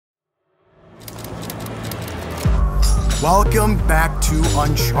Welcome back to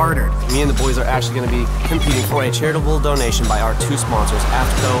Unchartered. Me and the boys are actually going to be competing for a charitable donation by our two sponsors,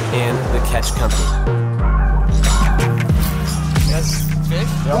 AFTCO and the Catch Company. Yes, fish?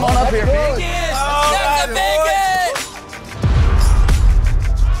 Come on up here. Biggest! That's the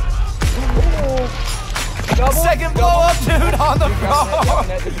biggest! Second blow up, dude, on the frog.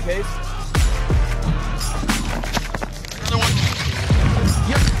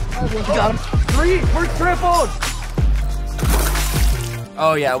 Got him. 3, we're tripled!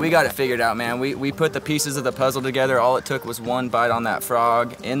 Oh yeah, we got it figured out, man. We put the pieces of the puzzle together. All it took was one bite on that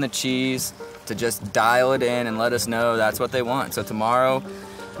frog in the cheese to just dial it in and let us know that's what they want. So tomorrow,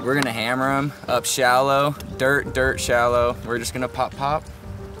 we're gonna hammer them up shallow, dirt shallow. We're just gonna pop,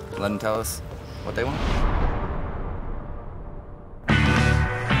 let them tell us what they want.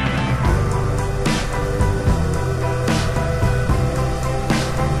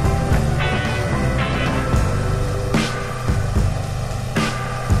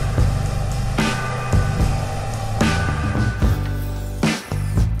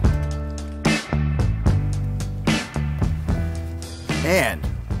 And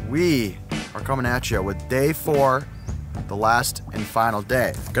we are coming at you with day 4, the last and final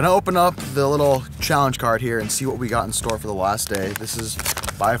day. Gonna open up the little challenge card here and see what we got in store for the last day. This is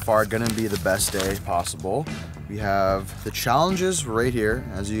by far gonna be the best day possible. We have the challenges right here,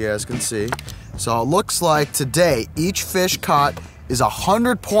 as you guys can see. So it looks like today, each fish caught is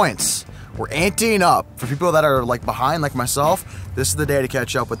 100 points. We're anteing up. For people that are like behind, like myself, this is the day to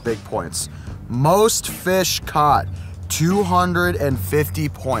catch up with big points. Most fish caught, 250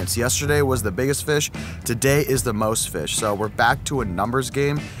 points. Yesterday was the biggest fish. Today is the most fish. So we're back to a numbers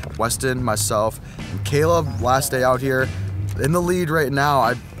game. Westin, myself, and Caleb, last day out here in the lead right now.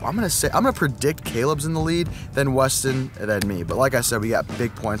 I'm gonna predict Caleb's in the lead, then Westin, and then me. But like I said, we got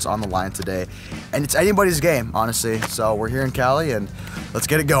big points on the line today, and it's anybody's game, honestly. So we're here in Cali, and let's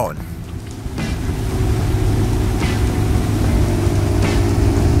get it going.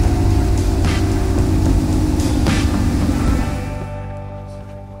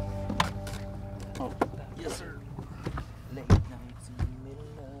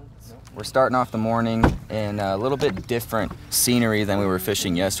 We're starting off the morning in a little bit different scenery than we were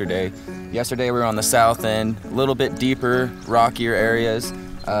fishing yesterday. Yesterday we were on the south end, a little bit deeper, rockier areas,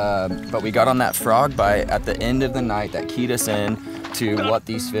 but we got on that frog bite at the end of the night that keyed us in to what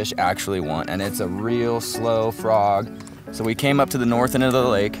these fish actually want, and it's a real slow frog. So we came up to the north end of the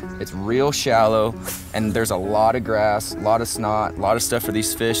lake. It's real shallow, and there's a lot of grass, a lot of snot, a lot of stuff for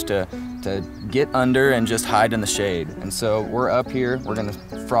these fish to get under and just hide in the shade. And so we're up here, we're gonna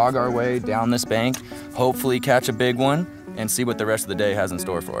frog our way down this bank, hopefully catch a big one, and see what the rest of the day has in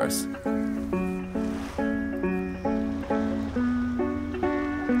store for us.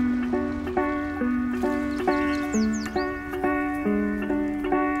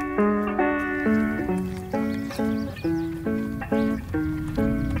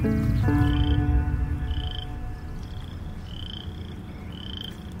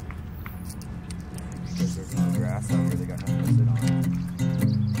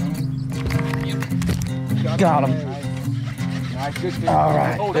 Got him. All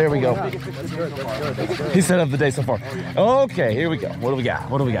right, there we go. He set up the day so far. Okay, here we go. What do we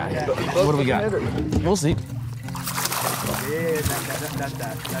got? What do we got? What do we got? We'll see.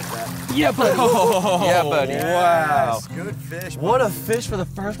 Yeah, buddy. Oh, yeah, buddy. Wow. Good fish. What a fish for the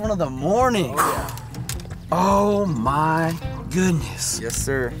first one of the morning. Oh my goodness. Yes,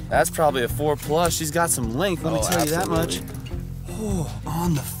 sir. That's probably a 4+. She's got some length, let me tell you that much. Oh,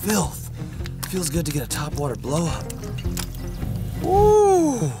 on the filth. Feels good to get a topwater blow up.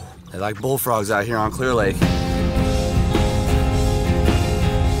 Woo! They like bullfrogs out here on Clear Lake.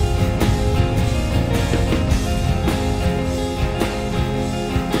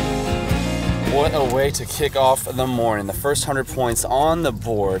 What a way to kick off the morning. The first 100 points on the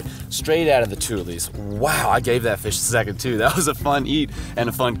board, straight out of the Toolies. Wow, I gave that fish a second too. That was a fun eat and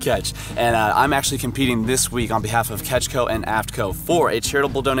a fun catch. And I'm actually competing this week on behalf of CatchCo and AFTCO for a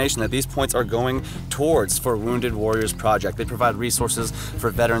charitable donation that these points are going towards for Wounded Warriors Project. They provide resources for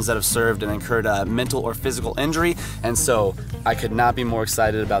veterans that have served and incurred mental or physical injury. And so I could not be more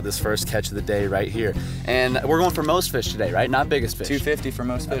excited about this first catch of the day right here. And we're going for most fish today, right? Not biggest fish. 250 for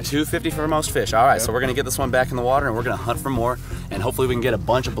most fish. 250 for most fish. All right, so we're gonna get this one back in the water and we're gonna hunt for more, and hopefully we can get a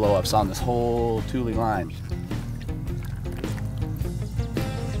bunch of blow-ups on this whole Thule line.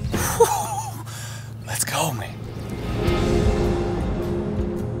 Whew. Let's go, man.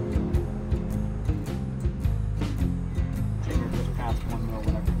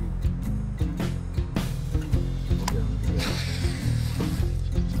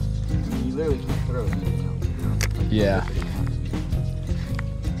 You literally can't throw it. Yeah.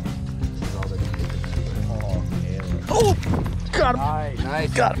 Oh, got him.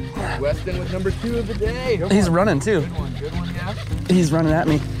 Nice. Got him. Westin with number 2 of the day. He's running too. Good one, yeah. He's running at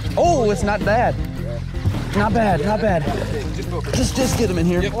me. Oh, it's not bad. Not bad, not bad. Just get him in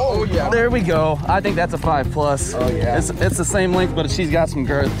here. Oh, yeah. There we go. I think that's a 5+. Oh, yeah. It's the same length, but she's got some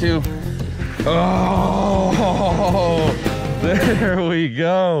girth too. Oh, there we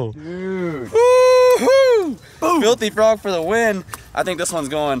go. Dude. Woo-hoo! Filthy frog for the win. I think this one's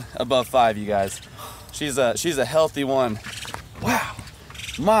going above 5, you guys. She's a healthy one. Wow,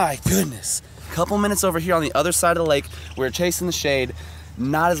 my goodness. Couple minutes over here on the other side of the lake. We're chasing the shade.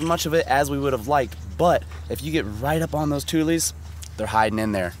 Not as much of it as we would have liked, but if you get right up on those tulies, they're hiding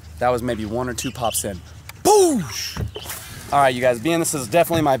in there. That was maybe 1 or 2 pops in. Boosh! All right, you guys, being this is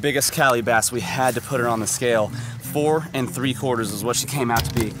definitely my biggest Cali bass, we had to put her on the scale. 4 3/4 is what she came out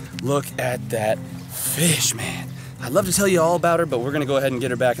to be. Look at that fish, man. I'd love to tell you all about her, but we're gonna go ahead and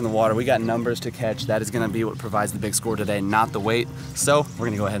get her back in the water. We got numbers to catch. That is gonna be what provides the big score today, not the weight. So we're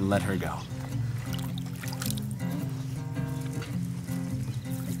gonna go ahead and let her go.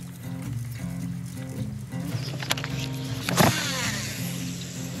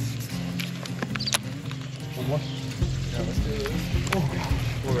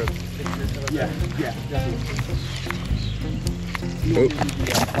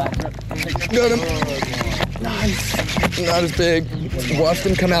 Got him. Nice. Not as big. Watched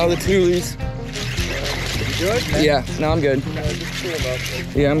him come out of the tulies. You good? Yeah, no, I'm good.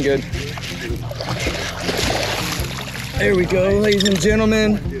 Yeah, I'm good. There we go, ladies and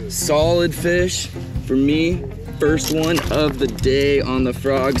gentlemen. Solid fish for me. First one of the day on the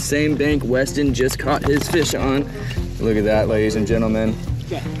frog. Same bank Westin just caught his fish on. Look at that, ladies and gentlemen.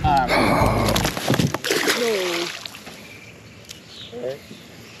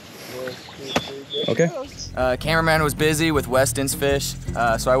 Okay. Cameraman was busy with Westin's fish,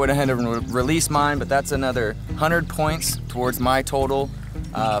 so I went ahead and released mine, but that's another 100 points towards my total.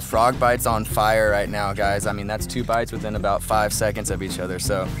 Frog bites on fire right now, guys. I mean, that's 2 bites within about 5 seconds of each other.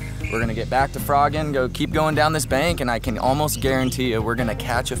 So we're gonna get back to frogging, keep going down this bank, and I can almost guarantee you we're gonna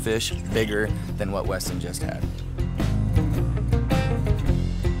catch a fish bigger than what Westin just had.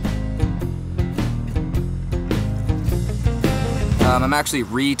 I'm actually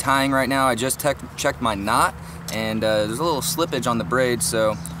re-tying right now. I just checked my knot, and there's a little slippage on the braid,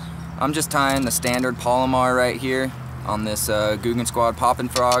 so I'm just tying the standard Palomar right here on this Guggen Squad poppin'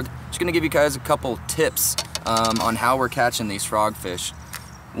 frog. Just gonna give you guys a couple tips on how we're catching these frogfish.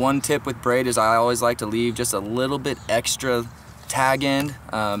 One tip with braid is I always like to leave just a little bit extra tag end,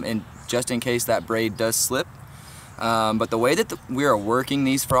 and just in case that braid does slip. But the way that we are working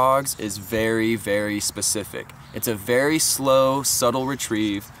these frogs is very, very specific. It's a very slow, subtle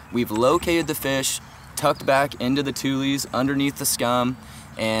retrieve. We've located the fish, tucked back into the tulies, underneath the scum,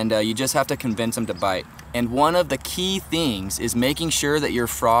 and you just have to convince them to bite. And one of the key things is making sure that your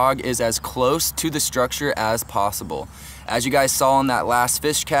frog is as close to the structure as possible. As you guys saw in that last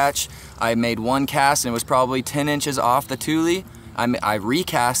fish catch, I made one cast and it was probably 10 inches off the tule. I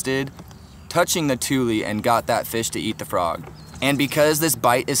recasted, touching the tule, and got that fish to eat the frog. And because this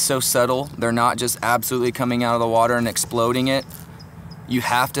bite is so subtle, they're not just absolutely coming out of the water and exploding it. You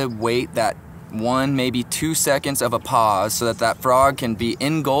have to wait that 1, maybe 2 seconds of a pause so that that frog can be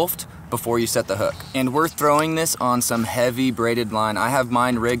engulfed before you set the hook. And we're throwing this on some heavy braided line. I have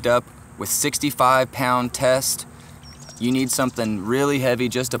mine rigged up with 65-pound test. You need something really heavy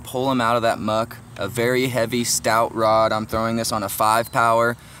just to pull them out of that muck. A very heavy, stout rod. I'm throwing this on a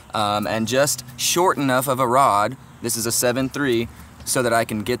 5-power, and just short enough of a rod. This is a 7.3, so that I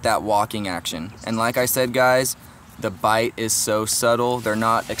can get that walking action. And like I said, guys, the bite is so subtle. They're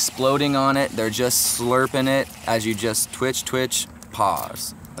not exploding on it. They're just slurping it as you just twitch, twitch,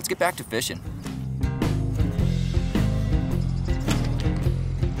 pause. Let's get back to fishing.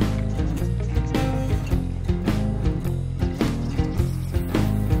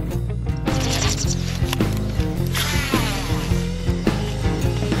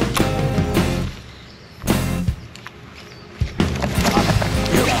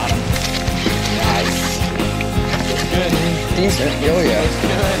 Decent, oh yeah,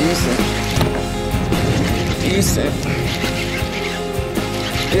 decent.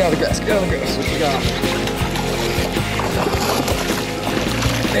 Get out of the grass, get out of the grass. What you got?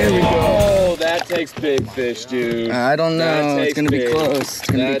 There we go. Oh, that takes big fish, dude. I don't know, it's gonna be close. It's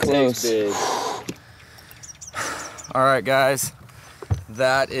gonna be close. Big. All right, guys,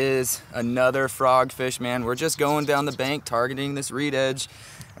 that is another frogfish, man. We're just going down the bank, targeting this reed edge,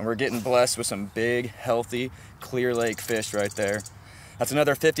 and we're getting blessed with some big, healthy, clear lake fish right there. That's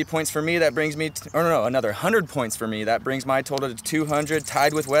another 50 points for me. That brings me, another 100 points for me. That brings my total to 200,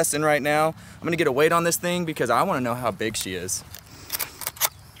 tied with Westin right now. I'm gonna get a weight on this thing because I wanna know how big she is.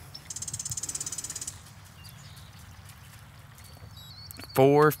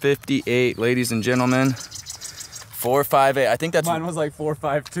 458, ladies and gentlemen. 458. I think that's. Mine was like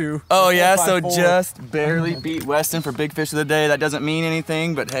 452. Oh yeah, so just barely beat Westin for big fish of the day. That doesn't mean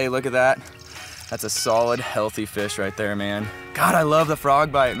anything, but hey, look at that. That's a solid, healthy fish right there, man. God, I love the frog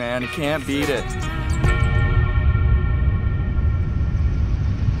bite, man. You can't beat it.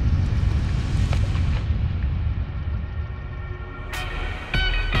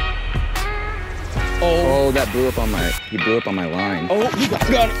 Oh, that blew up on my, he blew up on my line. Oh, we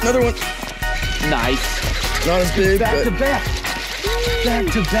got another one. Nice. Not as big, back to back. Back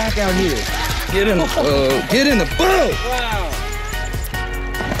to back out here. Get in the boat. Get in the boat. Wow.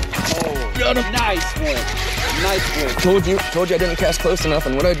 Oh, got him. Nice one. Nice one. Told you I didn't cast close enough,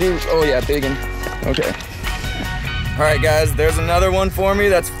 and what I do? Oh yeah, big one. Okay. All right, guys, there's another one for me.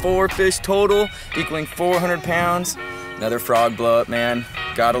 That's 4 fish total, equaling 400 pounds. Another frog blow up, man.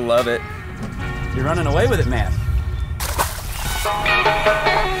 Gotta love it. You're running away with it, man.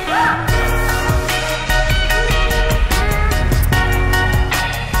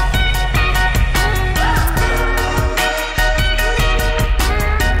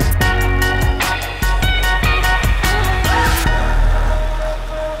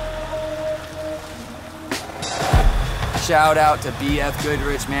 Shout out to BF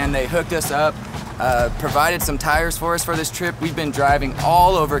Goodrich, man. They hooked us up, provided some tires for us for this trip. We've been driving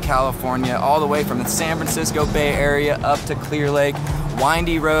all over California, all the way from the San Francisco Bay Area up to Clear Lake,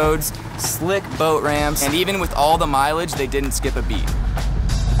 windy roads, slick boat ramps, and even with all the mileage, they didn't skip a beat.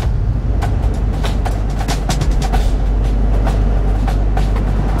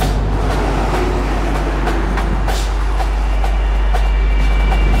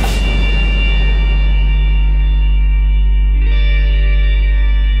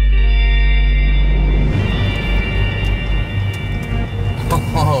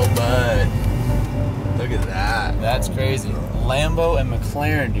 That's crazy. Lambo and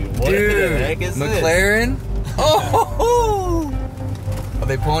McLaren, dude. What the heck is McLaren? this? Oh! Are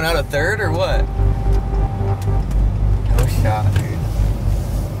they pulling out a third or what? No shot, dude.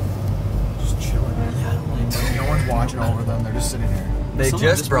 Just chilling. Yeah, no one's watching over them. They're just sitting there. They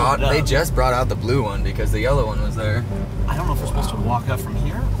just brought out the blue one because the yellow one was there. I don't know if we're supposed to walk up from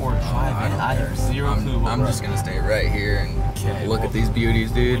here or drive in. I have zero clue. I'm just gonna stay right here and look at these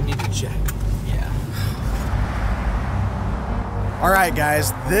beauties, dude. We need to check. All right,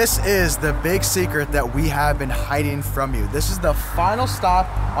 guys, this is the big secret that we have been hiding from you. This is the final stop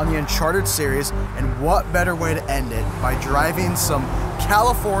on the Unchartered series, and what better way to end it by driving some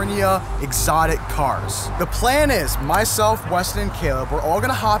California exotic cars. The plan is myself, Westin, and Caleb, we're all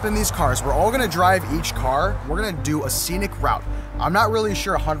gonna hop in these cars. We're all gonna drive each car. We're gonna do a scenic route. I'm not really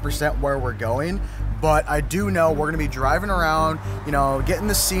sure 100% where we're going, but I do know we're gonna be driving around, you know, getting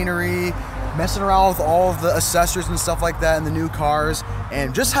the scenery, messing around with all of the accessories and stuff like that in the new cars,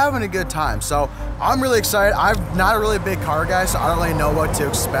 and just having a good time. So I'm really excited. I'm not a really big car guy, so I don't really know what to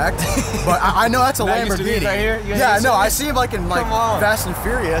expect. But I know that's a Lamborghini. Right here? Yeah, no, I see him like in like Fast and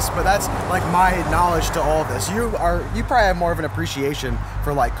Furious, but that's like my knowledge to all of this. You probably have more of an appreciation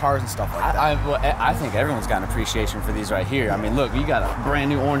for like cars and stuff like that. I think everyone's got an appreciation for these right here. I mean, look, you got a brand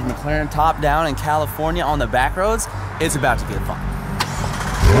new orange McLaren top down in California on the back roads. It's about to get fun.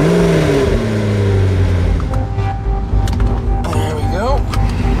 There we go.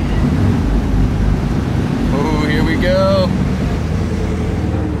 Oh, here we go.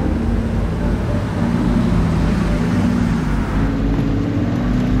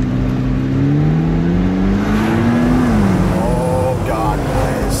 Oh God,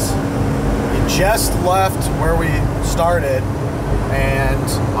 guys. We just left where we started, and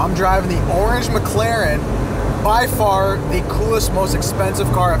I'm driving the orange McLaren. By far the coolest, most expensive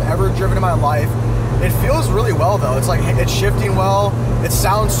car I've ever driven in my life. It feels really well though. It's like, it's shifting well. It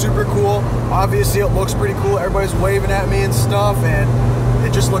sounds super cool. Obviously it looks pretty cool. Everybody's waving at me and stuff, and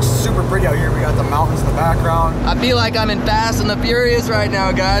it just looks super pretty out here. We got the mountains in the background. I feel like I'm in Fast and the Furious right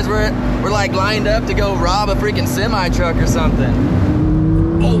now, guys. We're like lined up to go rob a freaking semi truck or something.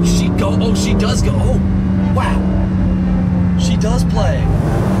 Oh, she does go. Oh, wow. She does play.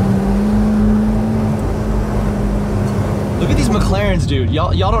 Look at these McLarens, dude.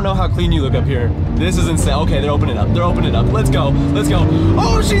 Y'all don't know how clean you look up here. This is insane. Okay, they're opening up. They're opening up. Let's go. Let's go.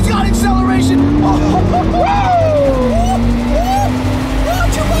 Oh, she's got acceleration.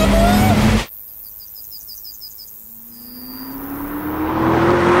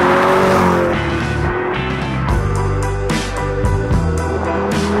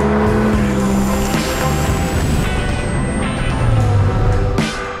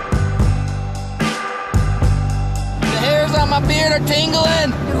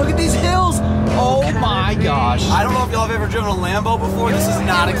 gosh. I don't know if y'all have ever driven a Lambo before. This is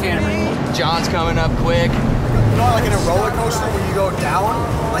not a Camry. John's coming up quick. You know, like in a roller coaster when you go down,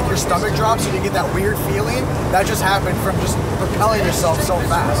 like your stomach drops and you get that weird feeling? That just happened from just propelling yourself so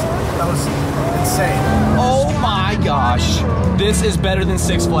fast. That was insane. Oh my gosh. This is better than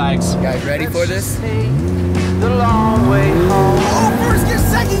Six Flags. You guys ready for this? The long way home. Oh, first gear,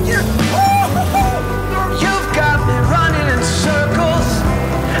 second gear. You've got me running in circles.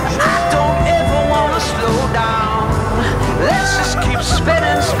 I don't ever want to slow down. Let's just keep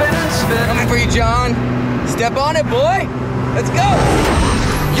spinning, spinning, spinning. Coming for you, John. Step on it, boy. Let's go.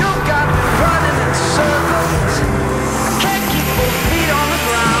 You've got me running in circles. I can't keep both feet on the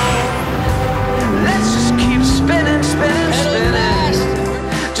ground. Let's just keep spinning, spinning, spinning.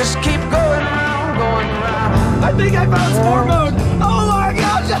 Just keep going round, going round. I think I found sport mode. Oh my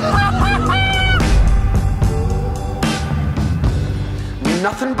gosh.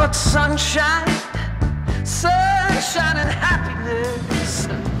 Nothing but sunshine, sunshine and happiness.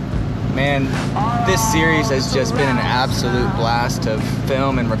 Man, this series has just been an absolute blast to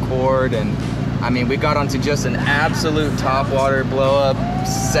film and record, and I mean, we got onto just an absolute topwater blow-up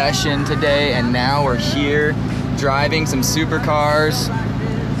session today, and now we're here driving some supercars.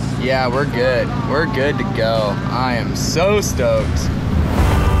 Yeah, we're good. We're good to go. I am so stoked.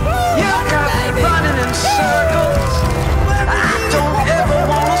 You got me running in circles. I don't ever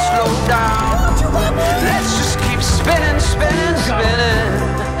want to slow down. Let's just keep spinning, spinning, spinning.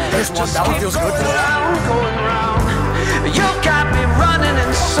 Just that one keep feels good going today. round, going round. You got me running in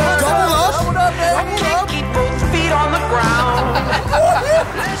circles. I can't keep both feet on the ground.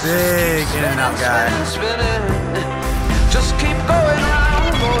 Big in and out guy. Spinning, just keep going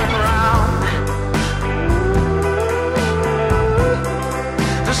round, going round.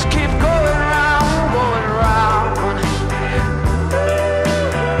 Just keep going round, going round.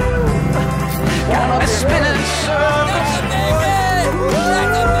 Got me spinning circles.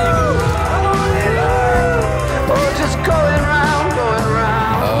 Oh, just going round, going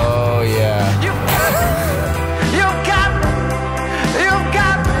round. Oh, yeah. You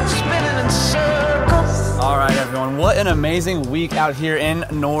got me spinning in circles. All right, everyone, what an amazing week out here in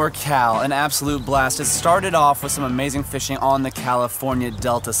NorCal. An absolute blast. It started off with some amazing fishing on the California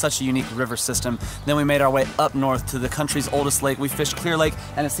Delta, such a unique river system. Then we made our way up north to the country's oldest lake. We fished Clear Lake,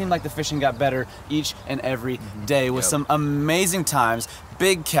 and it seemed like the fishing got better each and every day with some amazing times,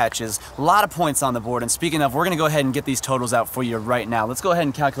 big catches, a lot of points on the board. And speaking of, we're gonna go ahead and get these totals out for you right now. Let's go ahead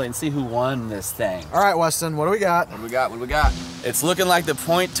and calculate and see who won this thing. All right, Westin, what do we got? What do we got? What do we got? It's looking like the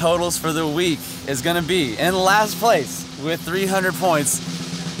point totals for the week is gonna be in last place with 300 points.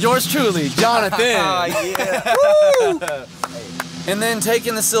 Yours truly, Jonathan. Yeah. Woo! And then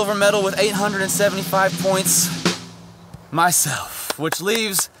taking the silver medal with 875 points, myself, which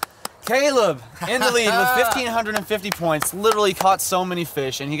leaves Caleb in the lead with 1,550 points. Literally caught so many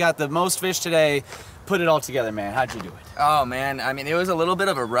fish, and he got the most fish today. Put it all together, man. How'd you do it? Oh man, I mean, it was a little bit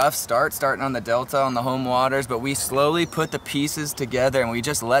of a rough start starting on the Delta on the home waters, but we slowly put the pieces together and we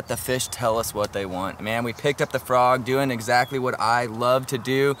just let the fish tell us what they want. Man, we picked up the frog, doing exactly what I love to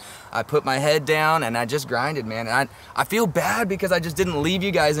do. I put my head down and I just grinded, man. And I feel bad because I just didn't leave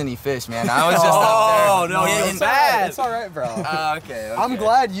you guys any fish, man. I was just up there. Oh, no, getting it's bad. It's all right, bro. Okay. I'm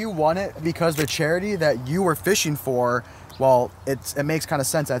glad you won it because the charity that you were fishing for, well, it makes kind of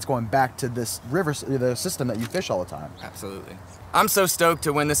sense that it's going back to this river, the system that you fish all the time. Absolutely. I'm so stoked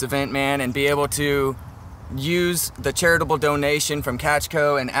to win this event, man, and be able to use the charitable donation from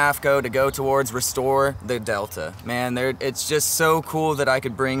Catchco and AFCO to go towards Restore the Delta. Man, it's just so cool that I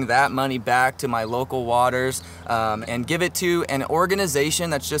could bring that money back to my local waters and give it to an organization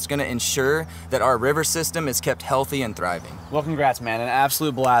that's just gonna ensure that our river system is kept healthy and thriving. Well, congrats, man. An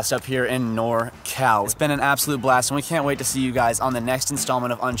absolute blast up here in NorCal. It's been an absolute blast, and we can't wait to see you guys on the next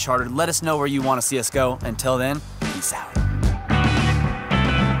installment of Uncharted. Let us know where you want to see us go. Until then, peace out.